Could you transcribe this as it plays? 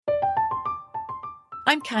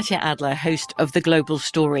I'm Katya Adler, host of The Global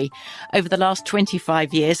Story. Over the last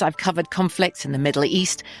 25 years, I've covered conflicts in the Middle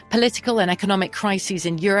East, political and economic crises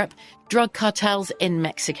in Europe, drug cartels in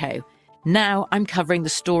Mexico. Now I'm covering the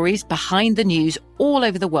stories behind the news all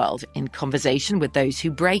over the world in conversation with those who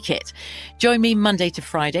break it. Join me Monday to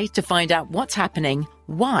Friday to find out what's happening,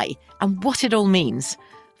 why, and what it all means.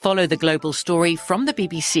 Follow The Global Story from the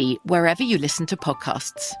BBC wherever you listen to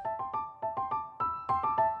podcasts.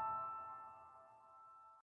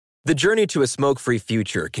 The journey to a smoke-free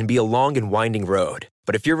future can be a long and winding road.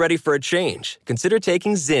 But if you're ready for a change, consider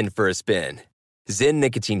taking Zyn for a spin. Zyn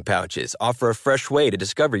nicotine pouches offer a fresh way to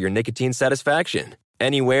discover your nicotine satisfaction.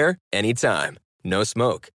 Anywhere, anytime. No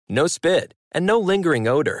smoke, no spit, and no lingering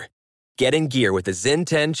odor. Get in gear with the Zyn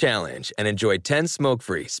 10 Challenge and enjoy 10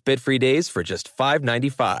 smoke-free, spit-free days for just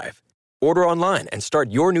 $5.95. Order online and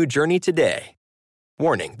start your new journey today.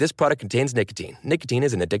 Warning, this product contains nicotine. Nicotine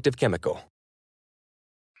is an addictive chemical.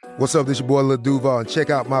 What's up, this your boy Lil Duval, and check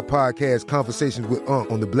out my podcast, Conversations with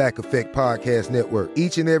Unc, on the Black Effect Podcast Network.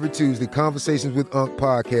 Each and every Tuesday, Conversations with Unc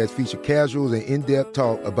podcast feature casual and in-depth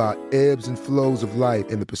talk about ebbs and flows of life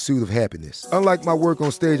and the pursuit of happiness. Unlike my work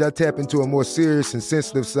on stage, I tap into a more serious and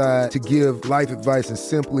sensitive side to give life advice and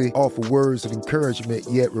simply offer words of encouragement,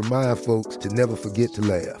 yet remind folks to never forget to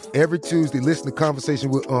laugh. Every Tuesday, listen to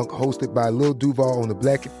Conversations with Unc, hosted by Lil Duval on the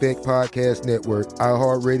Black Effect Podcast Network,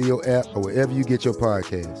 iHeartRadio app, or wherever you get your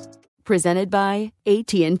podcasts. Presented by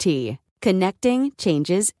AT&T. Connecting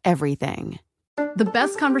changes everything. The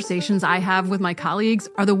best conversations I have with my colleagues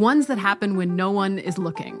are the ones that happen when no one is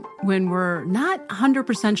looking, when we're not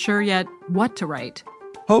 100% sure yet what to write.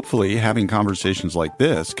 Hopefully, having conversations like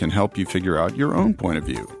this can help you figure out your own point of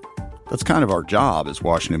view. That's kind of our job as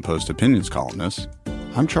Washington Post opinions columnists.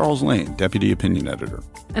 I'm Charles Lane, Deputy Opinion Editor.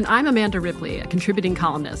 And I'm Amanda Ripley, a contributing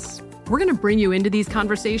columnist. We're going to bring you into these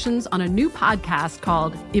conversations on a new podcast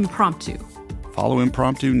called Impromptu. Follow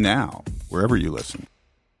Impromptu now, wherever you listen.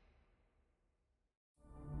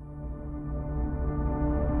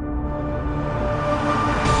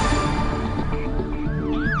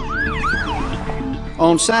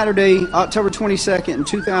 On Saturday, October 22nd, in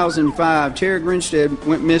 2005, Tara Grinstead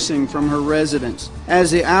went missing from her residence.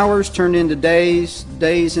 As the hours turned into days,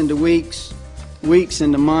 days into weeks, weeks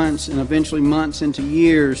into months, and eventually months into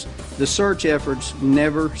years, the search efforts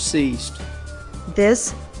never ceased.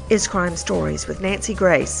 This is Crime Stories with Nancy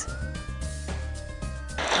Grace.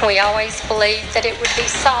 We always believed that it would be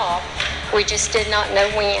solved. We just did not know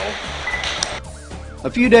when. A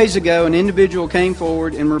few days ago, an individual came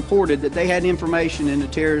forward and reported that they had information into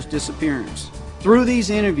Tara's disappearance. Through these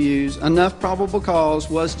interviews, enough probable cause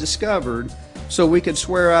was discovered so we could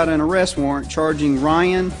swear out an arrest warrant charging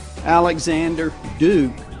Ryan Alexander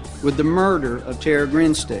Duke with the murder of Tara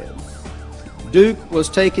Grinstead. Duke was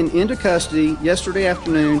taken into custody yesterday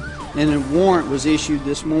afternoon and a warrant was issued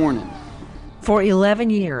this morning. For 11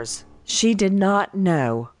 years, she did not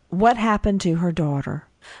know what happened to her daughter,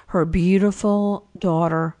 her beautiful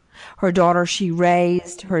daughter, her daughter she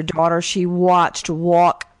raised, her daughter she watched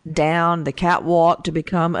walk down the catwalk to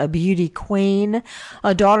become a beauty queen,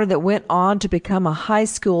 a daughter that went on to become a high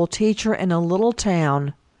school teacher in a little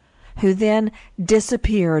town, who then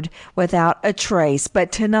disappeared without a trace.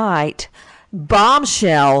 But tonight,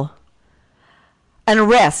 bombshell, an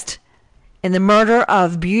arrest in the murder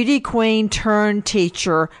of beauty queen turned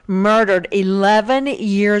teacher murdered 11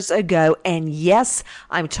 years ago. And yes,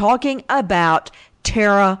 I'm talking about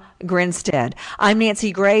Tara Grinstead. I'm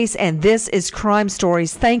Nancy Grace, and this is Crime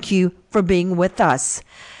Stories. Thank you for being with us.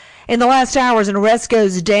 In the last hours, an arrest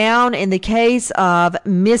goes down in the case of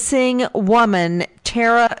missing woman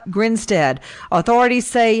Tara Grinstead. Authorities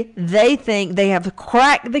say they think they have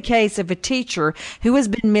cracked the case of a teacher who has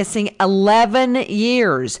been missing 11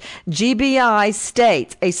 years. GBI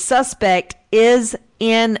states a suspect is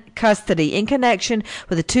in custody in connection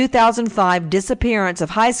with the 2005 disappearance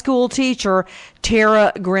of high school teacher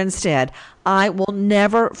Tara Grinstead. I will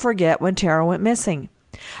never forget when Tara went missing.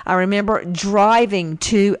 I remember driving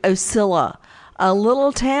to Ocilla, a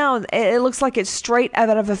little town. It looks like it's straight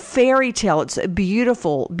out of a fairy tale. It's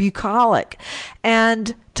beautiful, bucolic.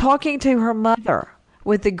 And talking to her mother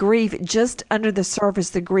with the grief just under the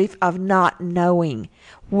surface, the grief of not knowing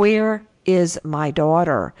where is my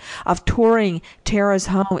daughter, of touring Tara's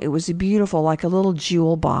home. It was beautiful, like a little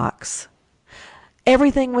jewel box.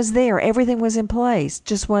 Everything was there. Everything was in place.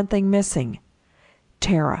 Just one thing missing.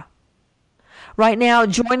 Tara. Right now,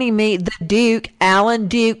 joining me, the Duke, Alan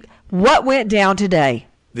Duke. What went down today?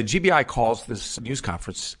 The GBI calls this news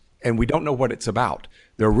conference, and we don't know what it's about.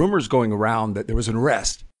 There are rumors going around that there was an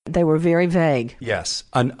arrest. They were very vague. Yes,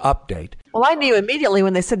 an update. Well, I knew immediately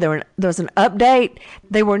when they said there was an update,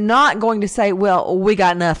 they were not going to say, well, we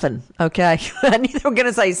got nothing, okay? I knew they were going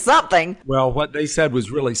to say something. Well, what they said was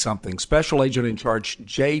really something. Special Agent in Charge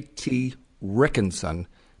J.T. Rickinson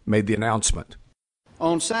made the announcement.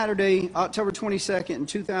 On Saturday, October 22nd,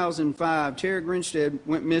 2005, Tara Grinstead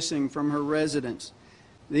went missing from her residence.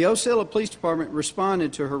 The Ocilla Police Department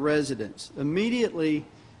responded to her residence. Immediately,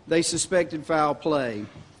 they suspected foul play.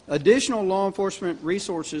 Additional law enforcement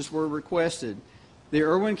resources were requested. The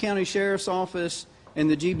Irwin County Sheriff's Office and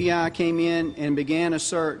the GBI came in and began a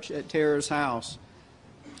search at Tara's house.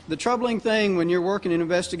 The troubling thing when you're working an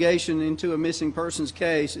investigation into a missing persons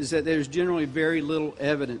case is that there's generally very little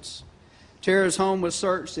evidence. Tara's home was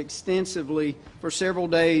searched extensively for several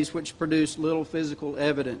days, which produced little physical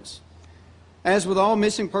evidence. As with all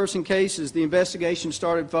missing person cases, the investigation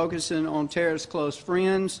started focusing on Tara's close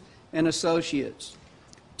friends and associates.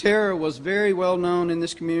 Tara was very well known in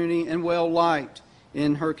this community and well liked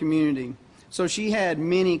in her community, so she had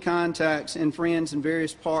many contacts and friends in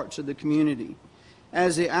various parts of the community.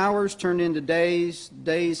 As the hours turned into days,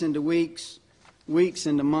 days into weeks, weeks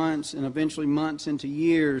into months, and eventually months into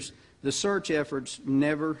years, the search efforts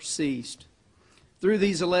never ceased. Through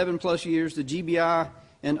these 11-plus years, the GBI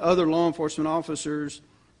and other law enforcement officers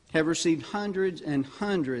have received hundreds and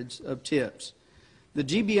hundreds of tips. The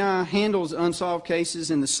GBI handles unsolved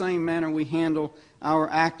cases in the same manner we handle our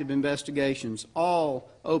active investigations. All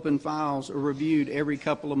open files are reviewed every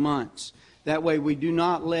couple of months. That way we do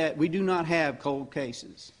not have cold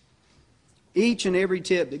cases. Each and every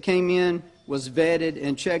tip that came in was vetted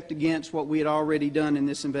and checked against what we had already done in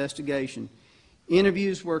this investigation.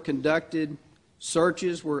 Interviews were conducted,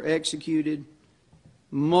 searches were executed,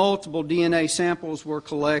 multiple DNA samples were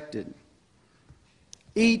collected.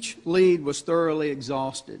 Each lead was thoroughly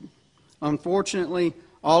exhausted. Unfortunately,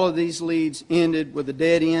 all of these leads ended with a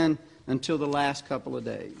dead end until the last couple of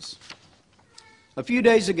days. A few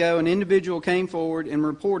days ago, an individual came forward and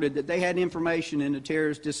reported that they had information into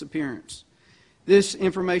Tara's disappearance. This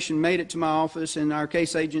information made it to my office, and our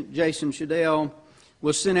case agent, Jason Shadell,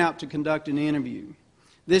 was sent out to conduct an interview.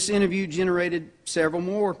 This interview generated several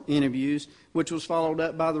more interviews, which was followed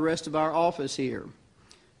up by the rest of our office here.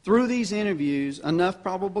 Through these interviews, enough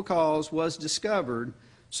probable cause was discovered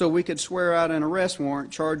so we could swear out an arrest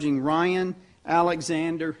warrant charging Ryan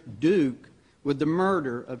Alexander Duke with the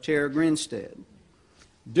murder of Tara Grinstead.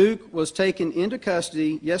 Duke was taken into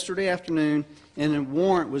custody yesterday afternoon, and a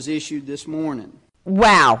warrant was issued this morning.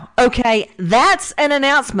 Wow. Okay, that's an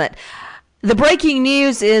announcement. The breaking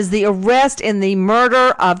news is the arrest in the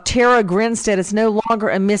murder of Tara Grinstead. It's no longer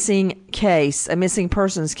a missing case, a missing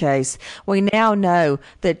persons case. We now know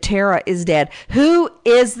that Tara is dead. Who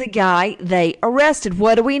is the guy they arrested?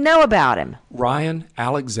 What do we know about him? Ryan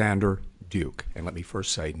Alexander Duke. And let me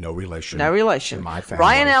first say, no relation. No relation. To my family.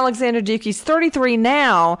 Ryan Alexander Duke. He's 33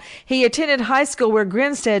 now. He attended high school where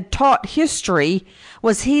Grinstead taught history.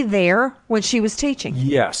 Was he there when she was teaching?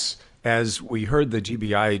 Yes. As we heard the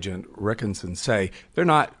GBI agent Rickinson say, they're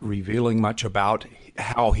not revealing much about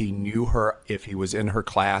how he knew her, if he was in her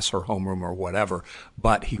class, her homeroom, or whatever.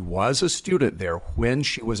 But he was a student there when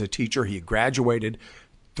she was a teacher. He graduated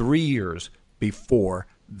 3 years before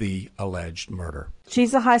the alleged murder.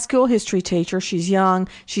 She's a high school history teacher. She's young.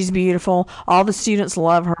 She's beautiful. All the students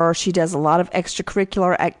love her. She does a lot of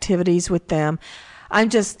extracurricular activities with them. I'm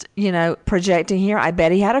just, projecting here. I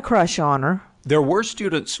bet he had a crush on her. There were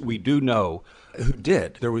students we do know who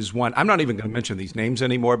did. There was one. I'm not even going to mention these names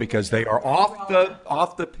anymore because they are off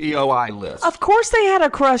the POI list. Of course they had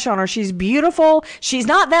a crush on her. She's beautiful. She's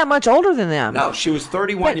not that much older than them. No, she was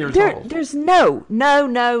 31 years old. There's no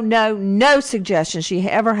suggestion she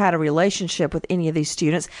ever had a relationship with any of these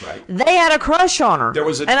students. Right. They had a crush on her.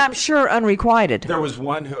 And I'm sure unrequited. There was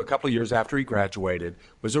one who, a couple of years after he graduated,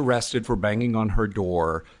 was arrested for banging on her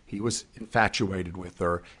door. He was infatuated with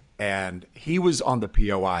her, and he was on the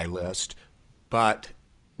POI list. But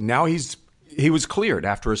now he was cleared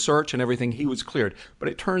after a search and everything. He was cleared. But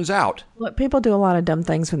it turns out, look, people do a lot of dumb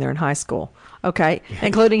things when they're in high school, okay,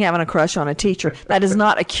 including having a crush on a teacher. That is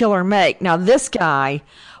not a killer make. Now, this guy,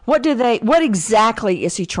 what exactly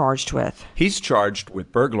is he charged with? He's charged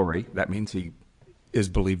with burglary. That means he is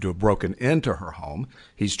believed to have broken into her home.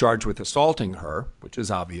 He's charged with assaulting her, which is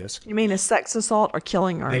obvious. You mean a sex assault or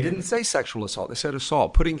killing her? They didn't say sexual assault. They said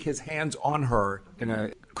assault, putting his hands on her in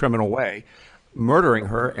a criminal way. murdering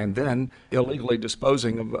her and then illegally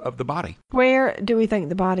disposing of the body. Where do we think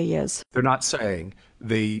the body is? They're not saying.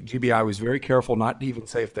 The GBI was very careful not to even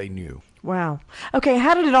say if they knew. Wow. Okay,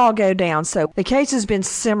 how did it all go down? So the case has been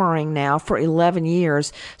simmering now for 11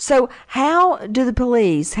 years. So how do the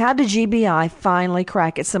police, how did GBI finally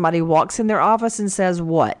crack it? Somebody walks in their office and says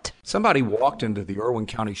what? Somebody walked into the Irwin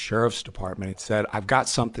County Sheriff's Department and said, I've got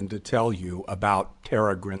something to tell you about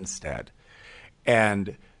Tara Grinstead.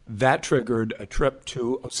 And that triggered a trip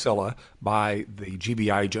to Ocilla by the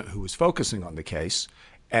GBI agent who was focusing on the case.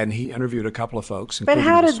 And he interviewed a couple of folks. But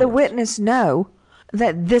how did the witness know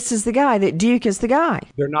that this is the guy, that Duke is the guy?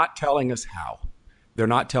 They're not telling us how. They're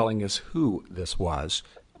not telling us who this was.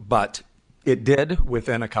 But it did,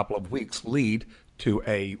 within a couple of weeks, lead to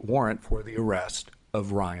a warrant for the arrest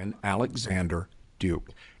of Ryan Alexander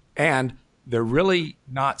Duke. And they're really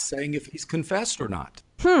not saying if he's confessed or not.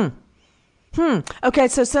 Okay,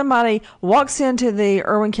 so somebody walks into the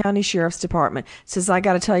Irwin County Sheriff's Department, says, I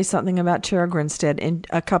got to tell you something about Tara Grinstead. In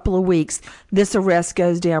a couple of weeks, this arrest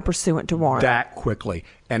goes down pursuant to warrant. That quickly.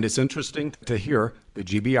 And it's interesting to hear the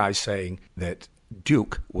GBI saying that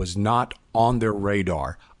Duke was not on their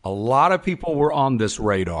radar. A lot of people were on this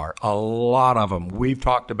radar. A lot of them. We've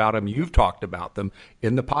talked about them. You've talked about them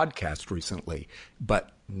in the podcast recently.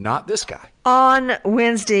 But not this guy. On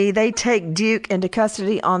Wednesday, they take Duke into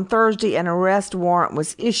custody. On Thursday, an arrest warrant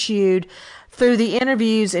was issued. Through the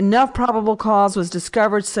interviews, enough probable cause was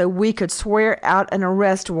discovered so we could swear out an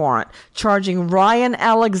arrest warrant charging Ryan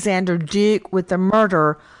Alexander Duke with the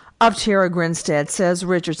murder of Tara Grinstead, says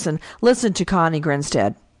Richardson. Listen to Connie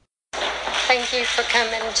Grinstead. Thank you for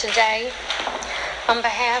coming today. On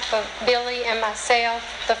behalf of Billy and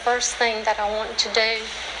myself, the first thing that I want to do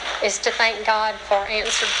is to thank God for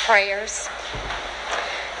answered prayers.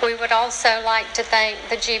 We would also like to thank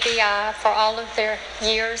the GBI for all of their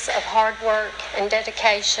years of hard work and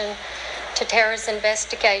dedication to Tara's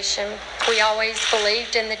investigation. We always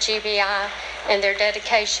believed in the GBI and their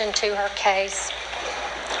dedication to her case.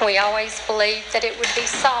 We always believed that it would be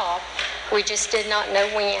solved. We just did not know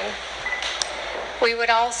when. We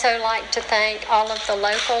would also like to thank all of the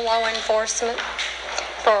local law enforcement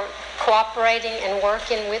for cooperating and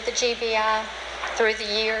working with the GBI through the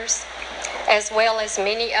years, as well as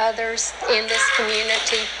many others in this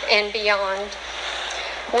community and beyond.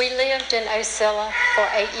 We lived in Ocilla for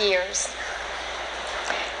 8 years.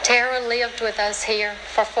 Tara lived with us here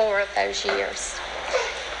for 4 of those years.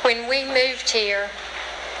 When we moved here,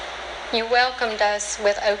 you welcomed us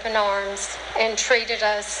with open arms and treated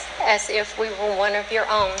us as if we were one of your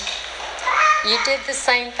own. You did the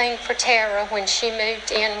same thing for Tara when she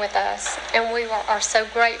moved in with us, and we are so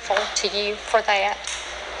grateful to you for that.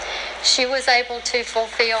 She was able to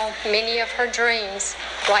fulfill many of her dreams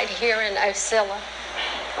right here in Ocilla.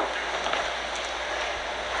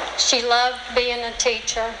 She loved being a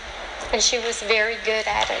teacher, and she was very good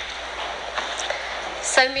at it.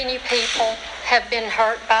 So many people have been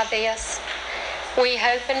hurt by this. We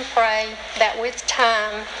hope and pray that with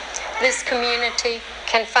time, this community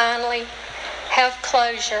can finally have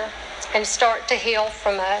closure and start to heal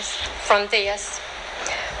from this.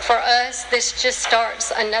 For us, this just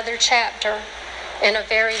starts another chapter in a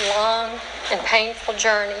very long and painful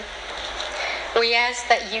journey. We ask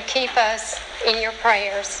that you keep us in your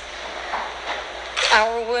prayers.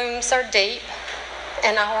 Our wounds are deep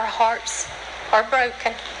and our hearts are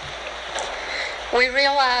broken. We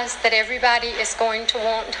realize that everybody is going to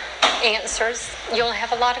want answers. You'll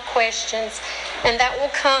have a lot of questions, and that will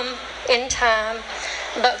come in time.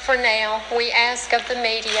 But for now, we ask of the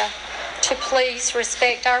media to please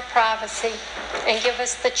respect our privacy and give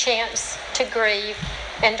us the chance to grieve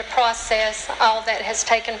and to process all that has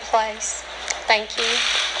taken place. Thank you.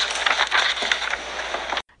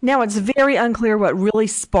 Now, it's very unclear what really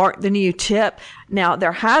sparked the new tip. Now,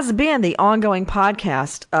 there has been the ongoing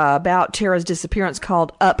podcast about Tara's disappearance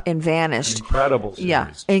called Up and Vanished. Incredible series.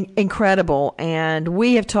 Yeah, incredible. And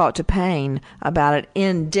we have talked to Payne about it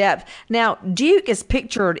in depth. Now, Duke is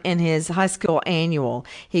pictured in his high school annual.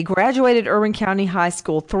 He graduated Irwin County High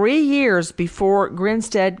School 3 years before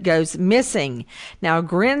Grinstead goes missing. Now,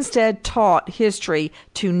 Grinstead taught history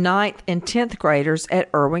to 9th and 10th graders at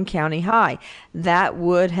Irwin County High. That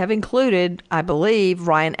would have included, I believe,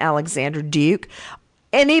 Ryan Alexander Duke.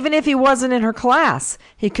 And even if he wasn't in her class,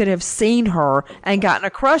 he could have seen her and gotten a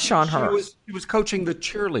crush on her. He was coaching the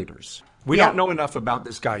cheerleaders. We don't know enough about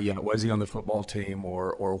this guy yet. Was he on the football team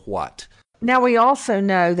or what? Now, we also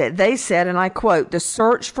know that they said, and I quote, the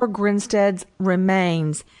search for Grinstead's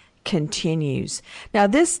remains continues. Now,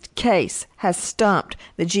 this case has stumped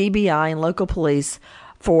the GBI and local police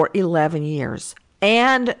for 11 years.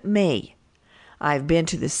 And me. I've been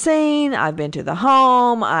to the scene. I've been to the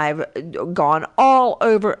home. I've gone all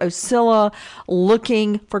over Ocilla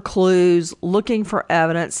looking for clues, looking for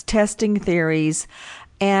evidence, testing theories.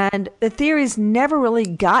 And the theories never really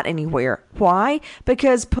got anywhere. Why?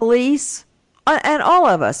 Because police and all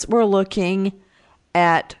of us were looking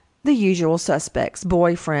at the usual suspects,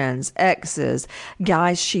 boyfriends, exes,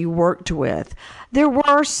 guys she worked with. There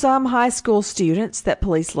were some high school students that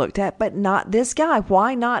police looked at, but not this guy.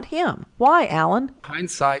 Why not him? Why, Alan?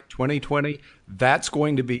 Hindsight 2020, that's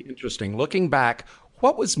going to be interesting. Looking back,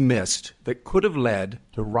 what was missed that could have led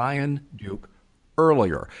to Ryan Duke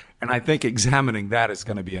earlier? And I think examining that is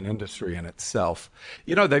going to be an industry in itself.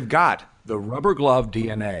 You know, they've got the rubber glove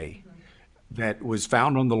DNA that was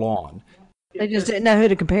found on the lawn. They just didn't know who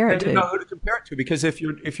to compare it to. They didn't know who to compare it to, because if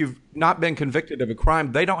you've not been convicted of a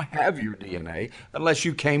crime, they don't have your DNA unless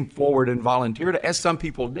you came forward and volunteered, as some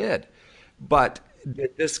people did. But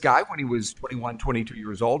did this guy, when he was 21, 22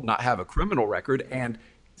 years old, not have a criminal record and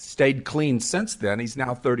stayed clean since then? He's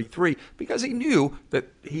now 33 because he knew that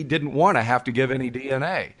he didn't want to have to give any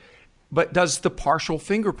DNA. But does the partial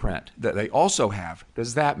fingerprint that they also have,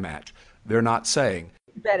 does that match? They're not saying.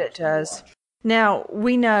 I bet it does. Now,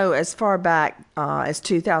 we know as far back as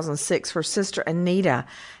 2006, her sister Anita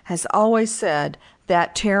has always said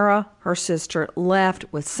that Tara, her sister, left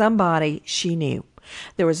with somebody she knew.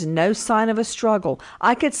 There was no sign of a struggle.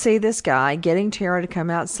 I could see this guy getting Tara to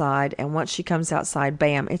come outside, and once she comes outside,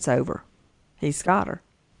 bam, it's over. He's got her.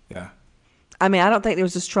 Yeah. I mean, I don't think there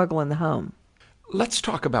was a struggle in the home. Let's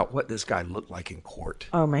talk about what this guy looked like in court.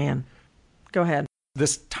 Oh, man. Go ahead.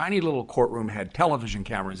 This tiny little courtroom had television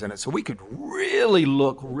cameras in it, so we could really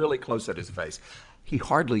look really close at his face. He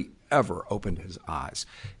hardly ever opened his eyes.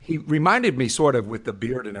 He reminded me sort of, with the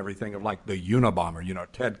beard and everything, of like the Unabomber,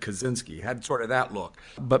 Ted Kaczynski. Had sort of that look,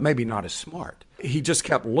 but maybe not as smart. He just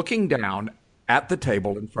kept looking down at the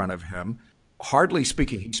table in front of him, hardly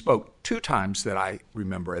speaking. He spoke 2 times that I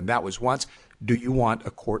remember, and that was once, "Do you want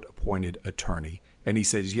a court-appointed attorney?" And he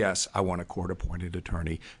says, "Yes, I want a court-appointed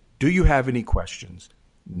attorney." "Do you have any questions?"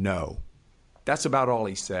 "No." That's about all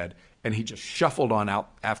he said. And he just shuffled on out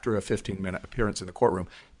after a 15-minute appearance in the courtroom.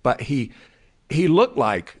 But he looked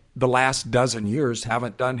like the last dozen years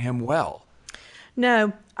haven't done him well.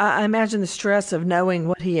 No, I imagine the stress of knowing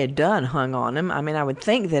what he had done hung on him. I mean, I would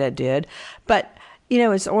think that it did. But,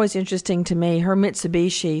 it's always interesting to me. Her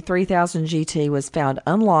Mitsubishi 3000 GT was found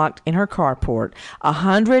unlocked in her carport,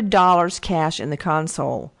 $100 cash in the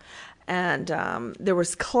console. And there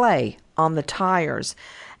was clay on the tires.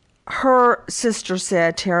 Her sister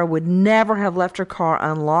said Tara would never have left her car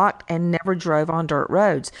unlocked and never drove on dirt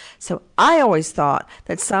roads. So I always thought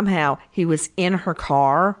that somehow he was in her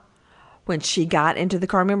car when she got into the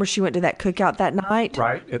car. Remember, she went to that cookout that night?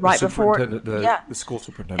 Right before. The school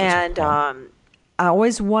superintendent. And I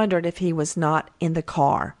always wondered if he was not in the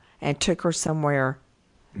car and took her somewhere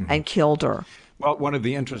and killed her. Well, one of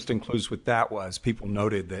the interesting clues with that was people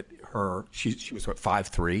noted that she was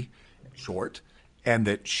 5'3", short, and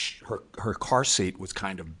that her car seat was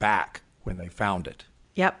kind of back when they found it.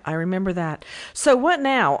 Yep, I remember that. So what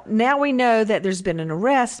now? Now we know that there's been an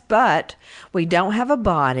arrest, but we don't have a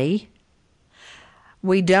body.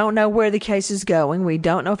 We don't know where the case is going. We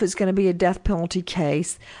don't know if it's going to be a death penalty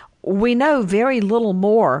case. We know very little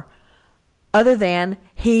more other than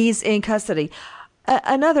he's in custody.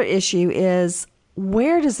 Another issue is,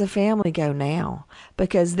 where does the family go now?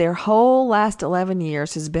 Because their whole last 11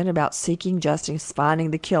 years has been about seeking justice,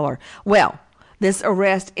 finding the killer. Well, this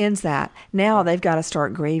arrest ends that. Now they've got to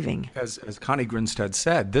start grieving. As Connie Grinstead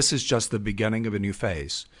said, this is just the beginning of a new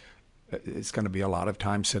phase. It's going to be a lot of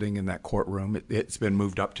time sitting in that courtroom. It's been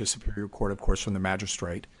moved up to Superior Court, of course, from the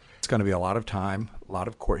magistrate. It's going to be a lot of time, a lot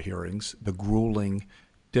of court hearings, the grueling,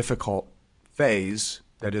 difficult phase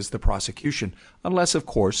that is the prosecution, unless, of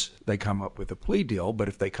course, they come up with a plea deal. But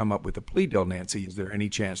if they come up with a plea deal, Nancy, is there any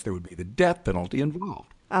chance there would be the death penalty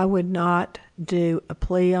involved? I would not do a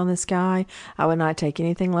plea on this guy. I would not take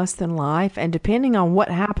anything less than life. And depending on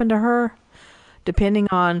what happened to her, depending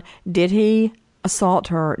on, did he assault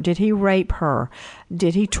her? Did he rape her?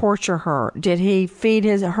 Did he torture her? Did he feed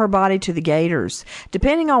her body to the gators?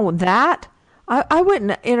 Depending on that, I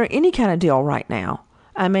wouldn't enter any kind of deal right now.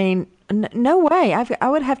 I mean, no way. I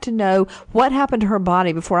would have to know what happened to her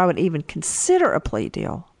body before I would even consider a plea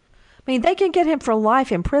deal. I mean, they can get him for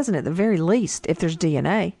life in prison at the very least if there's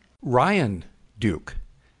DNA. Ryan Duke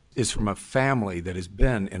is from a family that has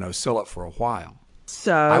been in Ocilla for a while.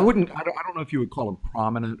 So I don't know if you would call him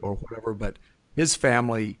prominent or whatever, but his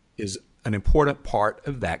family is an important part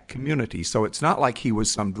of that community. So it's not like he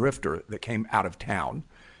was some drifter that came out of town.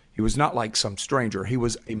 He was not like some stranger. He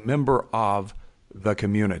was a member of the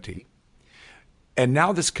community. And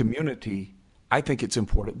now this community, I think it's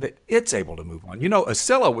important that it's able to move on. You know,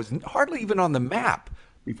 Ocilla was hardly even on the map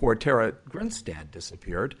before Tara Grinstead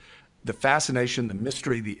disappeared. The fascination, the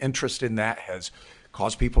mystery, the interest in that has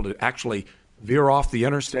caused people to actually veer off the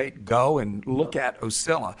interstate, go and look at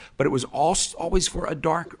Ocilla. But it was always for a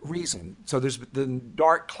dark reason. So there's the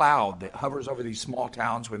dark cloud that hovers over these small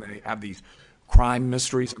towns when they have these crime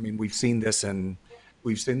mysteries. I mean, we've seen this in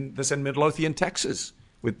Midlothian, Texas,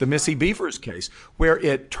 with the Missy Beavers case, where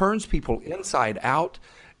it turns people inside out.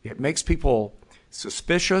 It makes people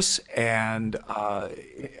suspicious, and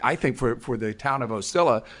I think for the town of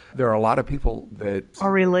Ocilla, there are a lot of people that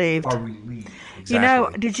are relieved. Exactly. You know,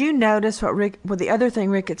 did you notice what the other thing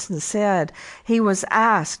Ricketson said? He was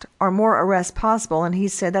asked, are more arrests possible? And he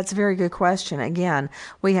said, that's a very good question. Again,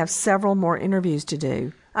 we have several more interviews to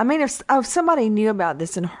do. I mean, if somebody knew about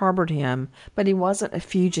this and harbored him, but he wasn't a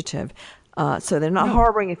fugitive, so they're not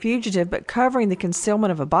harboring a fugitive, but covering the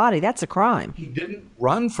concealment of a body, that's a crime. He didn't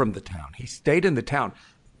run from the town. He stayed in the town.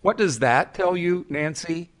 What does that tell you,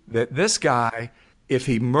 Nancy? That this guy, if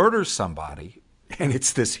he murders somebody, and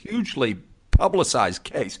it's this hugely publicized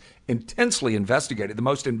case, intensely investigated, the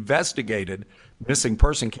most investigated missing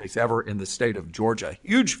person case ever in the state of Georgia,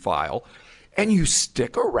 huge file, and you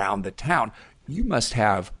stick around the town, you must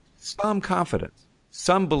have some confidence,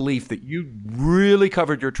 some belief that you really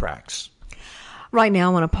covered your tracks. Right now,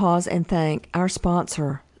 I want to pause and thank our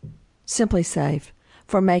sponsor, Simply Safe,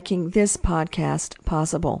 for making this podcast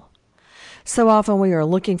possible. So often we are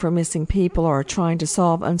looking for missing people or trying to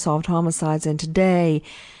solve unsolved homicides, and today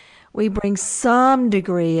we bring some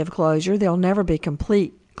degree of closure. There'll never be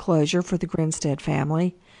complete closure for the Grinstead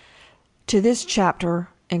family to this chapter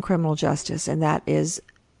in criminal justice, and that is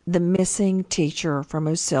the missing teacher from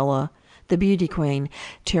Ocilla, the beauty queen,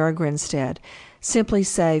 Tara Grinstead. Simply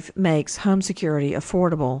Safe makes home security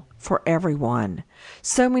affordable for everyone.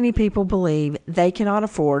 So many people believe they cannot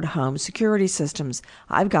afford home security systems.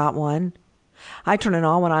 I've got one. I turn it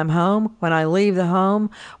on when I'm home, when I leave the home,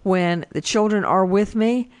 when the children are with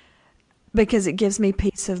me, because it gives me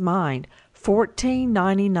peace of mind.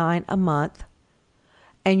 $14.99 a month,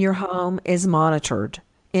 and your home is monitored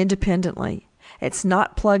independently. It's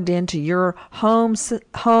not plugged into your home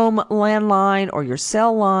landline or your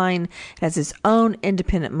cell line. It has its own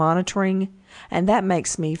independent monitoring, and that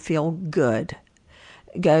makes me feel good.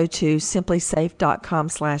 Go to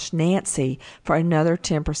simplysafe.com/Nancy for another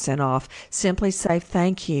 10% off. Simply Safe,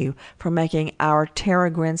 thank you for making our Tara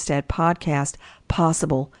Grinstead podcast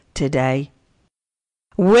possible today.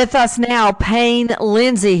 With us now, Payne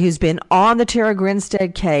Lindsay, who's been on the Tara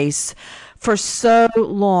Grinstead case for so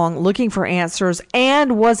long, looking for answers,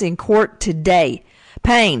 and was in court today.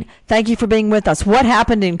 Payne, thank you for being with us. What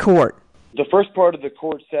happened in court? The first part of the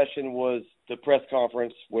court session was the press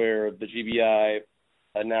conference where the GBI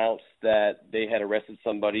announced that they had arrested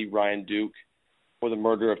somebody, Ryan Duke, for the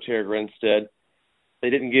murder of Tara Grinstead. They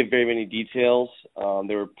didn't give very many details.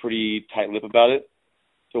 They were pretty tight-lipped about it.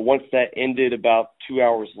 So once that ended, about 2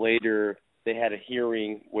 hours later, they had a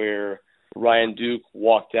hearing where Ryan Duke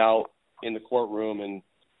walked out in the courtroom and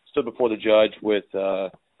stood before the judge with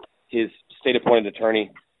his state-appointed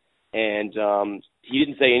attorney. And he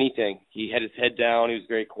didn't say anything. He had his head down. He was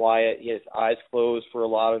very quiet. He had his eyes closed for a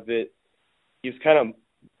lot of it. He was kind of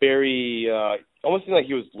very, almost seemed like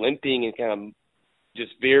he was limping and kind of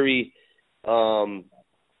just very mopey.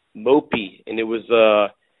 And it was,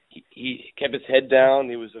 he kept his head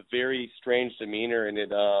down. It was a very strange demeanor, and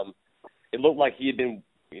it looked like he had been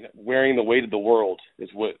wearing the weight of the world is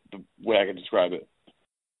the way I could describe it.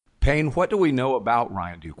 Payne, what do we know about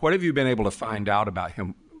Ryan Duke? What have you been able to find out about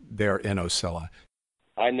him there in Ocilla?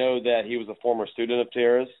 I know that he was a former student of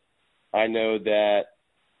Tara's. I know that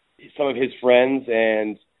some of his friends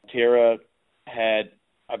and Tara had,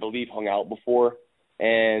 I believe, hung out before.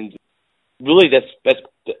 And really, that's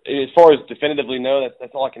as far as definitively know,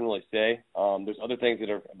 that's all I can really say. There's other things that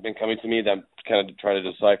have been coming to me that I'm kind of trying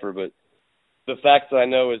to decipher, but the facts that I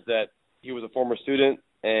know is that he was a former student,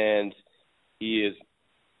 and he is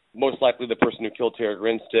most likely the person who killed Tara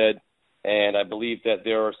Grinstead. And I believe that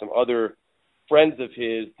there are some other friends of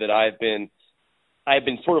his that I've been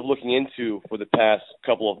sort of looking into for the past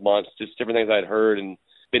couple of months, just different things I'd heard and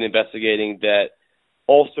been investigating that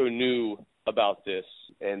also knew about this.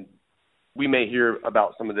 And we may hear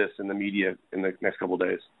about some of this in the media in the next couple of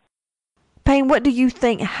days. Payne, what do you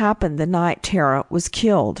think happened the night Tara was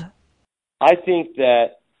killed? I think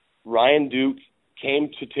that Ryan Duke came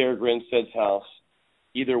to Tara Grinstead's house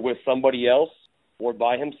either with somebody else or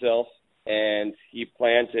by himself, and he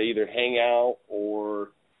planned to either hang out or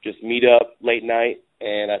just meet up late night.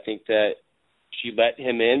 And I think that she let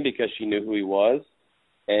him in because she knew who he was,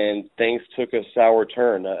 and things took a sour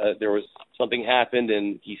turn. There was something happened,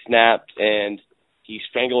 and he snapped, and he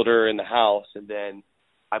strangled her in the house, and then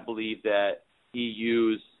I believe that he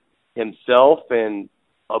used himself and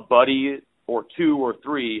a buddy or two or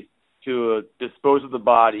three to dispose of the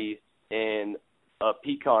body in a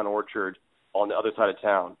pecan orchard on the other side of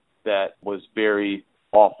town that was very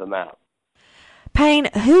off the map. Payne,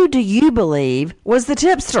 who do you believe was the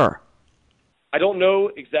tipster? I don't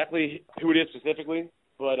know exactly who it is specifically,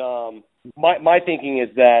 but my thinking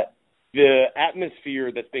is that the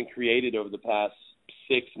atmosphere that's been created over the past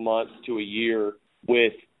 6 months to a year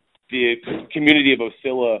with the community of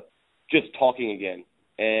Ocilla just talking again.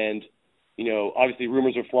 And, obviously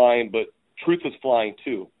rumors are flying, but truth is flying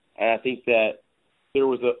too. And I think that there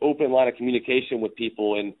was an open line of communication with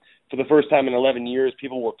people. And for the first time in 11 years,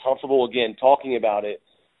 people were comfortable again talking about it.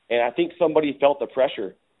 And I think somebody felt the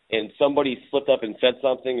pressure, and somebody slipped up and said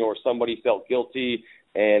something, or somebody felt guilty,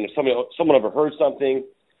 and someone overheard something.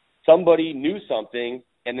 Somebody knew something,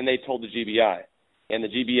 and then they told the GBI. And the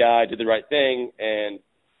GBI did the right thing and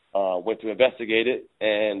went to investigate it.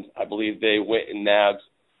 And I believe they went and nabbed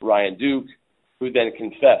Ryan Duke, who then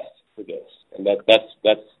confessed to this. And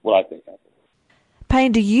that's what I think happened.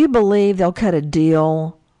 Payne, do you believe they'll cut a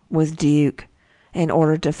deal with Duke in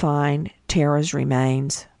order to find Tara's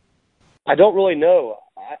remains? I don't really know.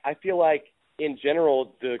 I feel like, in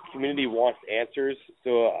general, the community wants answers,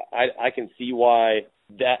 so I can see why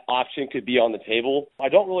that option could be on the table. I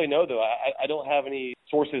don't really know, though. I don't have any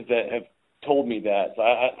sources that have told me that, so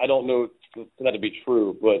I don't know for that to be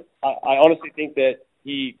true. But I honestly think that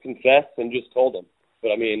he confessed and just told him.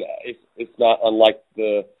 But, I mean, it's not unlike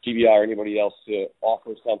the GBI or anybody else to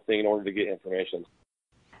offer something in order to get information.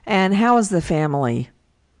 And how is the family,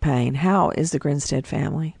 Payne? How is the Grinstead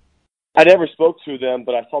family? I never spoke to them,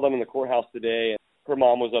 but I saw them in the courthouse today, and her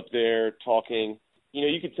mom was up there talking.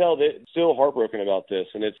 You could tell that they're still heartbroken about this,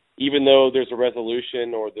 and it's, even though there's a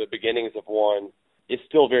resolution or the beginnings of one, it's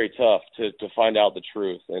still very tough to find out the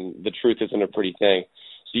truth, and the truth isn't a pretty thing.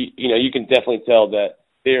 So, you can definitely tell that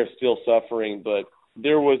they are still suffering, but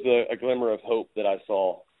there was a glimmer of hope that I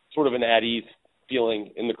saw, sort of an at-ease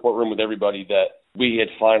feeling in the courtroom with everybody that we had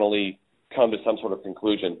finally come to some sort of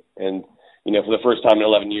conclusion. And, for the first time in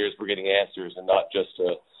 11 years, we're getting answers and not just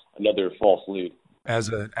another false lead. As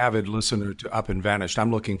an avid listener to Up and Vanished,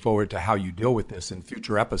 I'm looking forward to how you deal with this in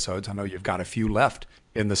future episodes. I know you've got a few left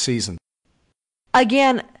in the season.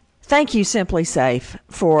 Again, thank you, Simply Safe,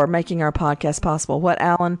 for making our podcast possible. What,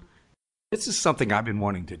 Alan? This is something I've been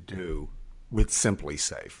wanting to do with Simply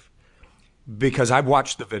Safe, because I've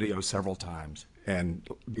watched the video several times, and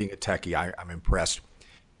being a techie, I'm impressed.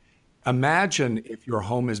 Imagine if your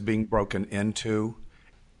home is being broken into.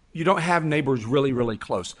 You don't have neighbors really, really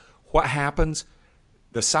close. What happens?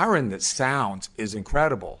 The siren that sounds is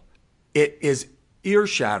incredible. It is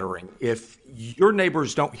ear-shattering. If your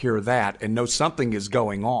neighbors don't hear that and know something is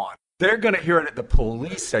going on, they're going to hear it at the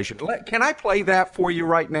police station. Can I play that for you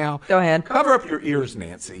right now? Go ahead. Cover up your ears,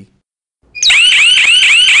 Nancy.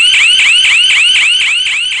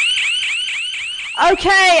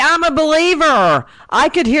 Okay, I'm a believer. I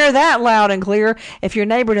could hear that loud and clear. If your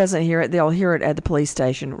neighbor doesn't hear it, they'll hear it at the police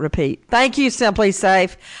station. Repeat. Thank you, Simply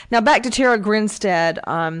Safe. Now back to Tara Grinstead.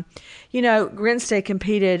 Grinstead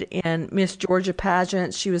competed in Miss Georgia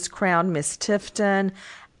pageants. She was crowned Miss Tifton.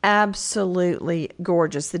 Absolutely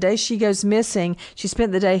gorgeous. The day she goes missing, she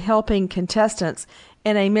spent the day helping contestants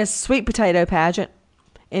in a Miss Sweet Potato pageant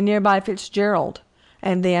in nearby Fitzgerald.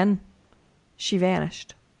 And then she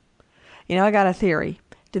vanished. I got a theory.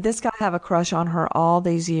 Did this guy have a crush on her all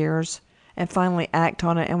these years and finally act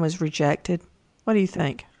on it and was rejected? What do you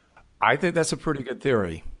think? I think that's a pretty good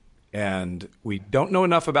theory. And we don't know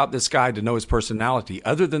enough about this guy to know his personality,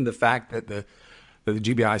 other than the fact that the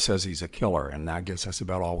GBI says he's a killer. And I guess that's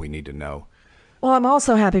about all we need to know. Well, I'm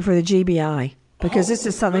also happy for the GBI because this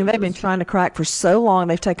is something they've been trying to crack for so long.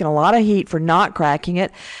 They've taken a lot of heat for not cracking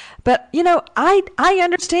it. But, I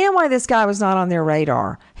understand why this guy was not on their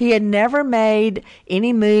radar. He had never made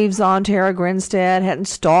any moves on Tara Grinstead, hadn't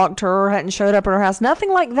stalked her, hadn't showed up at her house,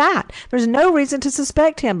 nothing like that. There's no reason to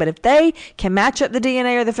suspect him. But if they can match up the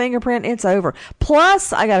DNA or the fingerprint, it's over.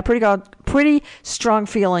 Plus, I got a pretty strong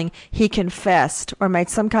feeling he confessed or made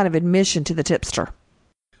some kind of admission to the tipster.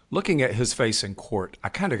 Looking at his face in court, I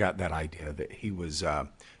kind of got that idea that he was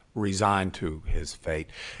resigned to his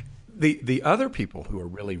fate. The other people who are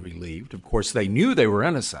really relieved, of course, they knew they were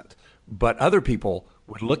innocent, but other people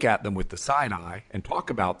would look at them with the side eye and talk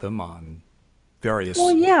about them on various...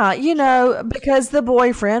 Well, yeah, because the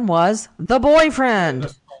boyfriend was the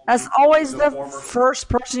boyfriend. That's always the first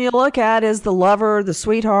person you look at is the lover, the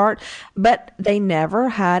sweetheart. But they never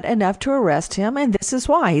had enough to arrest him, and this is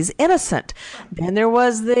why. He's innocent. Then there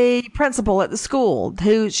was the principal at the school,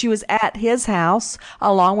 who she was at his house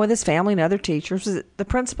along with his family and other teachers. Was it the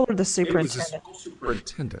principal or the superintendent? It was the school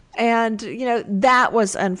superintendent. And, that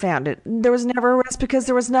was unfounded. There was never arrest because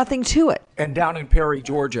there was nothing to it. And down in Perry,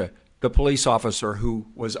 Georgia, the police officer who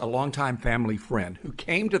was a longtime family friend who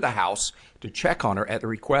came to the house to check on her at the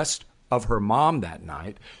request of her mom that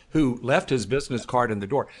night, who left his business card in the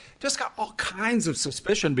door, just got all kinds of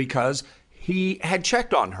suspicion because he had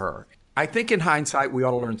checked on her. I think in hindsight, we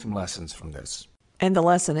ought to learn some lessons from this. And the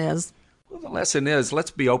lesson is? Well, the lesson is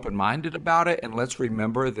let's be open-minded about it, and let's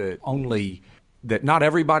remember that not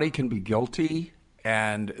everybody can be guilty,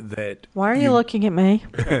 and that... Why are you looking at me?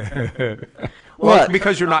 Well,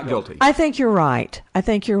 because you're not guilty. I think you're right.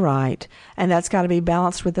 And that's got to be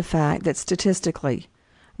balanced with the fact that statistically,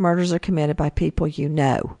 murders are committed by people you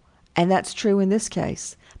know. And that's true in this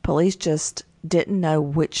case. Police just didn't know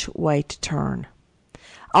which way to turn.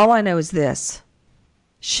 All I know is this.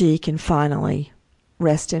 She can finally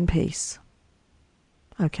rest in peace.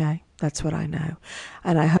 Okay? That's what I know.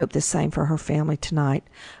 And I hope the same for her family tonight.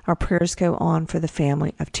 Our prayers go on for the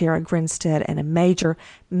family of Tara Grinstead and a major,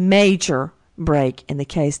 major break in the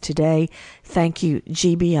case today. Thank you,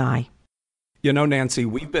 GBI. Nancy,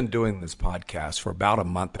 we've been doing this podcast for about a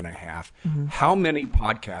month and a half. Mm-hmm. How many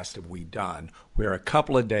podcasts have we done where a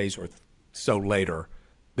couple of days or so later,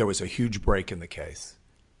 there was a huge break in the case?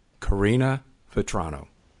 Karina Vetrano.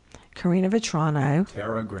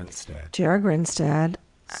 Tara Grinstead.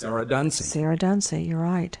 Sarah Dunsey. You're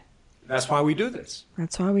right. That's why we do this.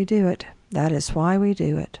 That's why we do it. That is why we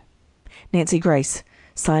do it. Nancy Grace,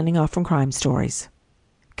 signing off from Crime Stories.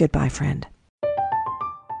 Goodbye, friend.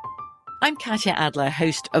 I'm Katya Adler,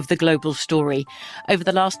 host of The Global Story. Over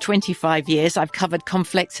the last 25 years, I've covered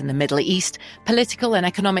conflicts in the Middle East, political and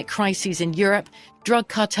economic crises in Europe, drug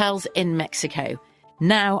cartels in Mexico.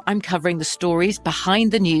 Now I'm covering the stories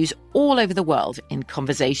behind the news all over the world in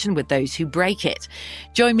conversation with those who break it.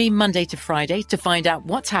 Join me Monday to Friday to find out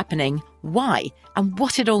what's happening, why, and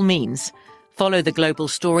what it all means. Follow The Global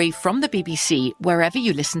Story from the BBC wherever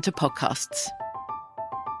you listen to podcasts.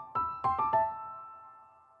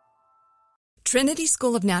 Trinity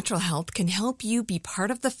School of Natural Health can help you be part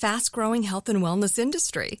of the fast-growing health and wellness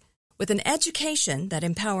industry. With an education that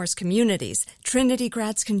empowers communities, Trinity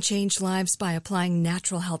grads can change lives by applying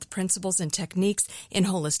natural health principles and techniques in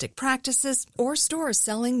holistic practices or stores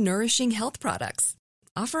selling nourishing health products.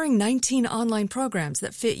 Offering 19 online programs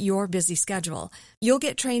that fit your busy schedule, you'll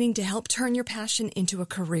get training to help turn your passion into a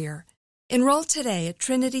career. Enroll today at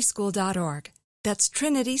trinityschool.org. That's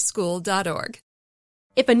trinityschool.org.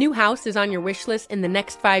 If a new house is on your wish list in the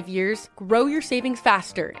next 5 years, grow your savings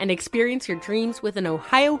faster and experience your dreams with an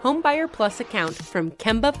Ohio Homebuyer Plus account from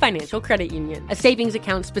Kemba Financial Credit Union. A savings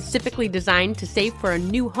account specifically designed to save for a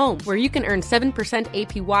new home where you can earn 7%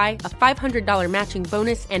 APY, a $500 matching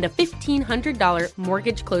bonus, and a $1,500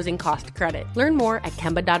 mortgage closing cost credit. Learn more at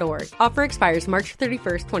Kemba.org. Offer expires March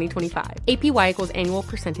 31st, 2025. APY equals annual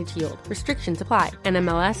percentage yield. Restrictions apply.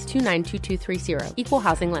 NMLS 292230. Equal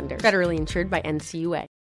housing lender. Federally insured by NCUA.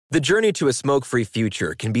 The journey to a smoke-free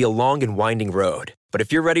future can be a long and winding road, but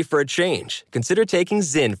if you're ready for a change, consider taking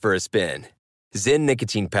Zyn for a spin. Zyn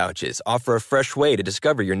nicotine pouches offer a fresh way to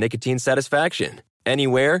discover your nicotine satisfaction.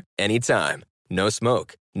 Anywhere, anytime. No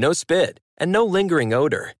smoke, no spit, and no lingering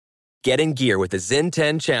odor. Get in gear with the Zyn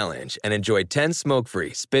 10 Challenge and enjoy 10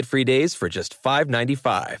 smoke-free, spit-free days for just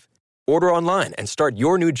 $5.95. Order online and start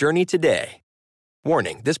your new journey today.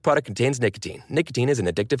 Warning, this product contains nicotine. Nicotine is an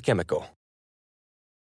addictive chemical.